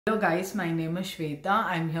Hello guys, my name is Swetha.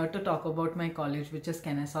 I'm here to talk about my college, which is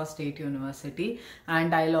Kennesaw State University,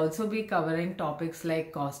 and I'll also be covering topics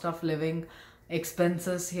like cost of living,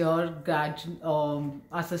 expenses here,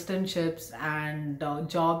 assistantships, and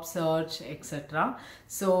job search, etc.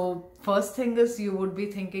 So first thing is, you would be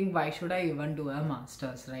thinking, why should I even do a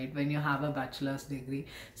master's, right, when you have a bachelor's degree?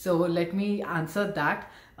 So let me answer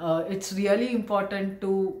that. It's really important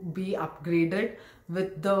to be upgraded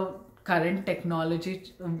with the current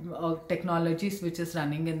technologies which is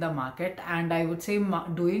running in the market, and I would say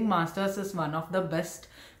doing masters is one of the best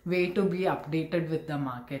way to be updated with the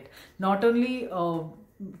market, not only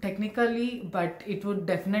technically, but it would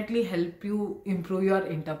definitely help you improve your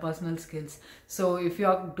interpersonal skills. So if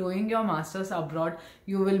you're doing your masters abroad,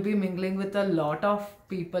 you will be mingling with a lot of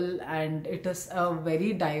people, and it is a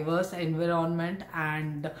very diverse environment,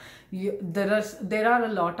 and there are a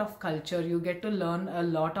lot of culture. You get to learn a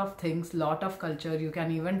lot of things, lot of culture. You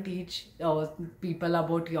can even teach people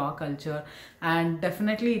about your culture, and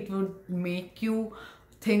definitely it would make you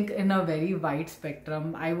think in a very wide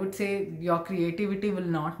spectrum. I would say your creativity will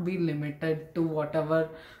not be limited to whatever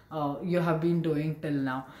you have been doing till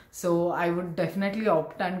now. So I would definitely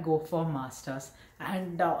opt and go for masters.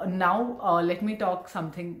 And now let me talk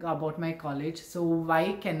something about my college. So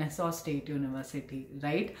why Kennesaw State University,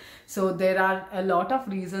 right? So there are a lot of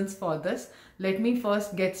reasons for this. Let me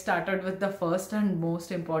first get started with the first and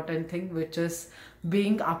most important thing, which is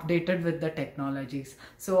being updated with the technologies.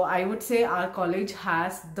 So I would say our college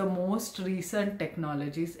has the most recent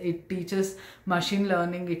technologies. It teaches machine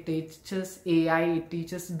learning, it teaches AI, it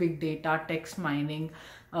teaches big data, text mining,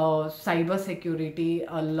 cyber security,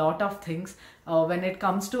 a lot of things. When it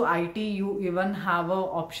comes to IT, you even have an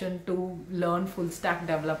option to learn full stack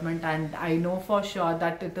development, and I know for sure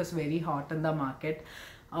that it is very hot in the market.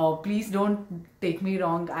 Please don't take me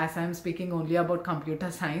wrong, as I'm speaking only about computer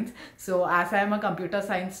science. So as I am a computer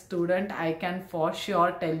science student, I can for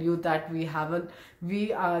sure tell you that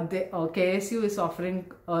KSU is offering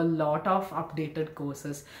a lot of updated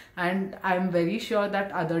courses, and I'm very sure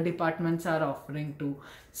that other departments are offering too.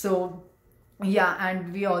 So yeah,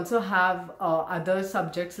 and we also have other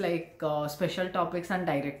subjects like special topics and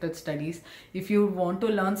directed studies. If you want to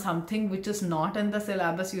learn something which is not in the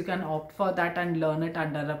syllabus, you can opt for that and learn it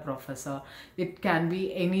under a professor. It can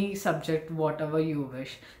be any subject, whatever you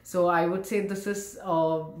wish. So I would say this is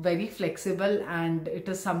very flexible, and it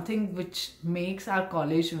is something which makes our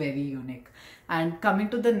college very unique. And coming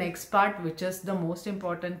to the next part, which is the most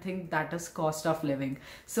important thing, that is cost of living.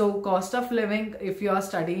 So cost of living, if you are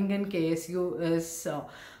studying in KSU, is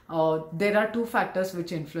there are two factors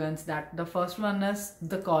which influence that. The first one is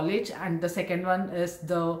the college, and the second one is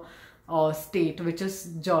the state, which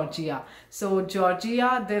is Georgia. So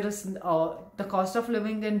Georgia, there is the cost of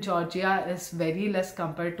living in Georgia is very less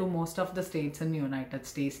compared to most of the states in the United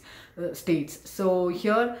States. So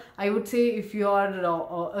here I would say, if you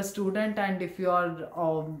are a student and if you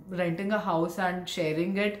are renting a house and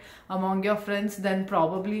sharing it among your friends, then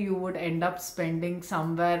probably you would end up spending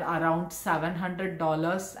somewhere around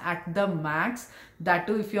 $700 at the max. That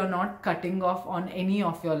too if you're not cutting off on any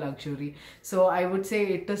of your luxury. So I would say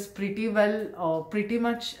it is pretty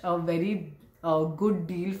much a very good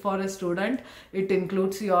deal for a student. It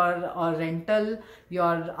includes your rental,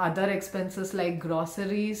 your other expenses like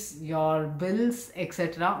groceries, your bills,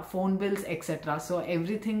 etc., phone bills, etc. So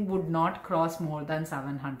everything would not cross more than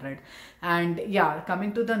 700. And yeah,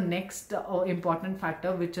 coming to the next important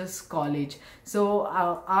factor, which is college. So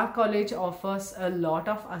our college offers a lot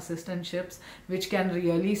of assistantships which can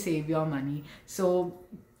really save your money. So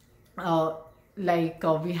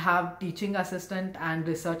we have teaching assistant and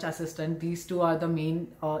research assistant. These two are the main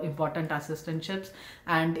important assistantships,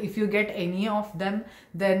 and if you get any of them,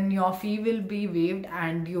 then your fee will be waived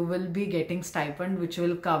and you will be getting stipend which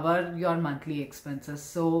will cover your monthly expenses.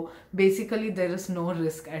 So basically there is no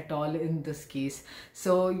risk at all in this case.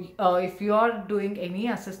 So if you are doing any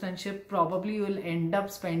assistantship, probably you will end up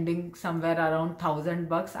spending somewhere around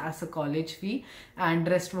 $1,000 as a college fee, and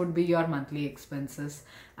rest would be your monthly expenses.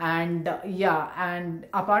 And yeah, and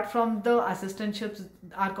apart from the assistantships,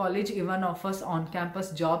 our college even offers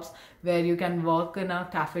on-campus jobs where you can work in a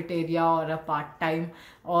cafeteria or a part-time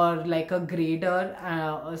or like a grader.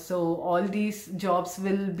 So all these jobs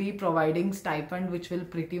will be providing stipend which will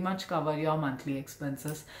pretty much cover your monthly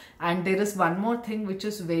expenses. And there is one more thing which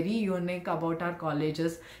is very unique about our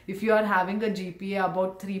colleges. If you are having a GPA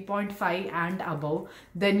about 3.5 and above,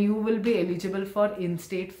 then you will be eligible for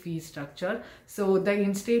in-state fee structure. So the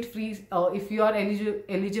in-state in-state free, if you are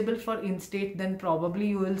eligible for in-state, then probably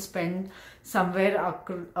you will spend somewhere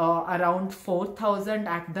around 4,000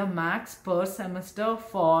 at the max per semester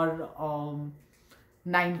for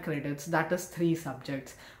 9 credits, that is 3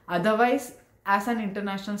 subjects. Otherwise, as an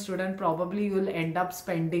international student, probably you will end up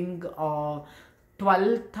spending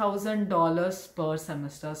 $12,000 per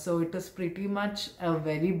semester. So it is pretty much a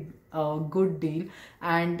very good deal.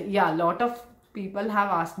 And yeah, a lot of people have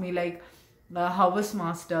asked me like, how is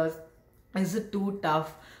masters, is it too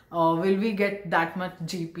tough, will we get that much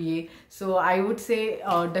GPA? So I would say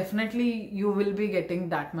definitely you will be getting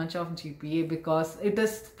that much of GPA, because it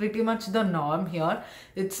is pretty much the norm here.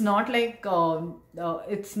 It's not like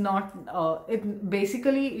it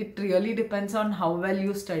basically, it really depends on how well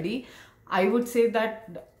you study. I would say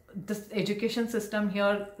that this education system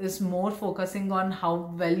here is more focusing on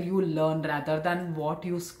how well you learn rather than what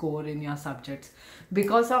you score in your subjects.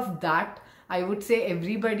 Because of that, I would say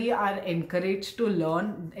everybody are encouraged to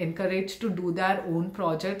learn, encouraged to do their own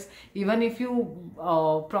projects. Even if you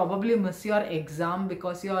probably miss your exam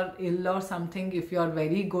because you're ill or something, if you're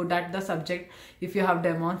very good at the subject, if you have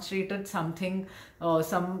demonstrated something,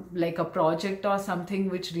 some like a project or something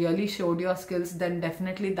which really showed your skills, then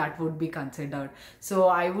definitely that would be considered. So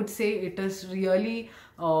I would say it is really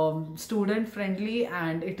student friendly,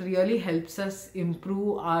 and it really helps us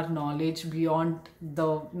improve our knowledge beyond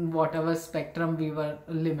the whatever spectrum we were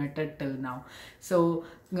limited till now. So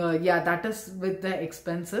yeah, that is with the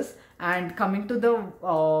expenses. And coming to the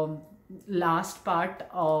last part,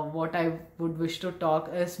 what I would wish to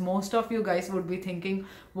talk is, most of you guys would be thinking,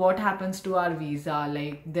 what happens to our visa?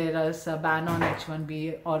 Like there is a ban on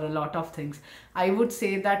H1B or a lot of things. I would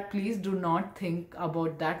say that please do not think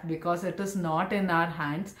about that, because it is not in our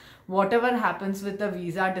hands. Whatever happens with the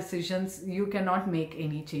visa decisions, you cannot make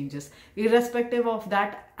any changes. Irrespective of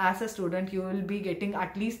that, as a student, you will be getting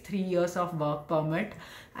at least 3 years of work permit,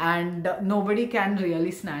 and nobody can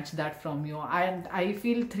really snatch that from you. And I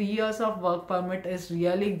feel 3 years of work permit is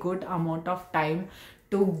really good amount of time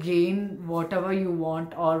to gain whatever you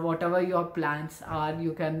want, or whatever your plans are,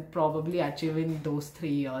 you can probably achieve in those 3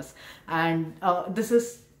 years. And this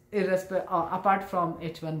is apart from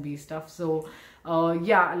H1B stuff. So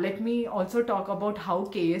yeah, let me also talk about how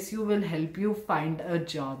KSU will help you find a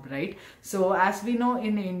job, right? So as we know,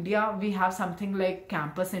 in India, we have something like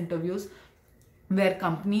campus interviews, where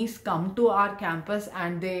companies come to our campus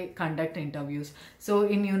and they conduct interviews. So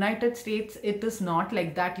in United States, it is not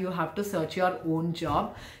like that. You have to search your own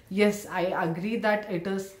job. Yes, I agree that it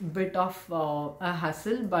is a bit of a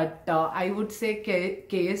hassle, but I would say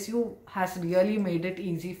KSU has really made it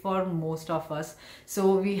easy for most of us.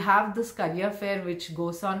 So we have this career fair which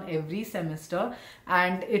goes on every semester,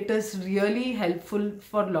 and it is really helpful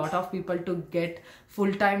for a lot of people to get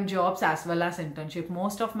full-time jobs as well as internship.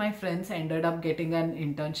 Most of my friends ended up getting an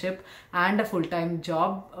internship and a full-time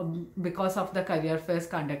job because of the career fairs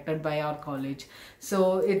conducted by our college.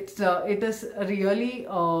 So it is really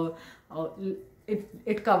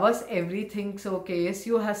it covers everything. So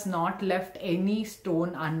KSU has not left any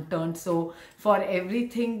stone unturned. So for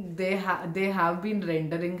everything, they have been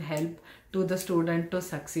rendering help to the student to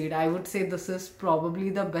succeed. I would say this is probably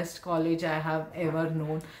the best college I have ever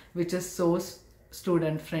known, which is so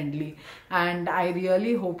student friendly. And I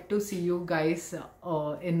really hope to see you guys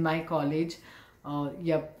in my college.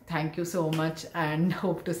 Yep, thank you so much, and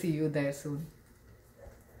hope to see you there soon.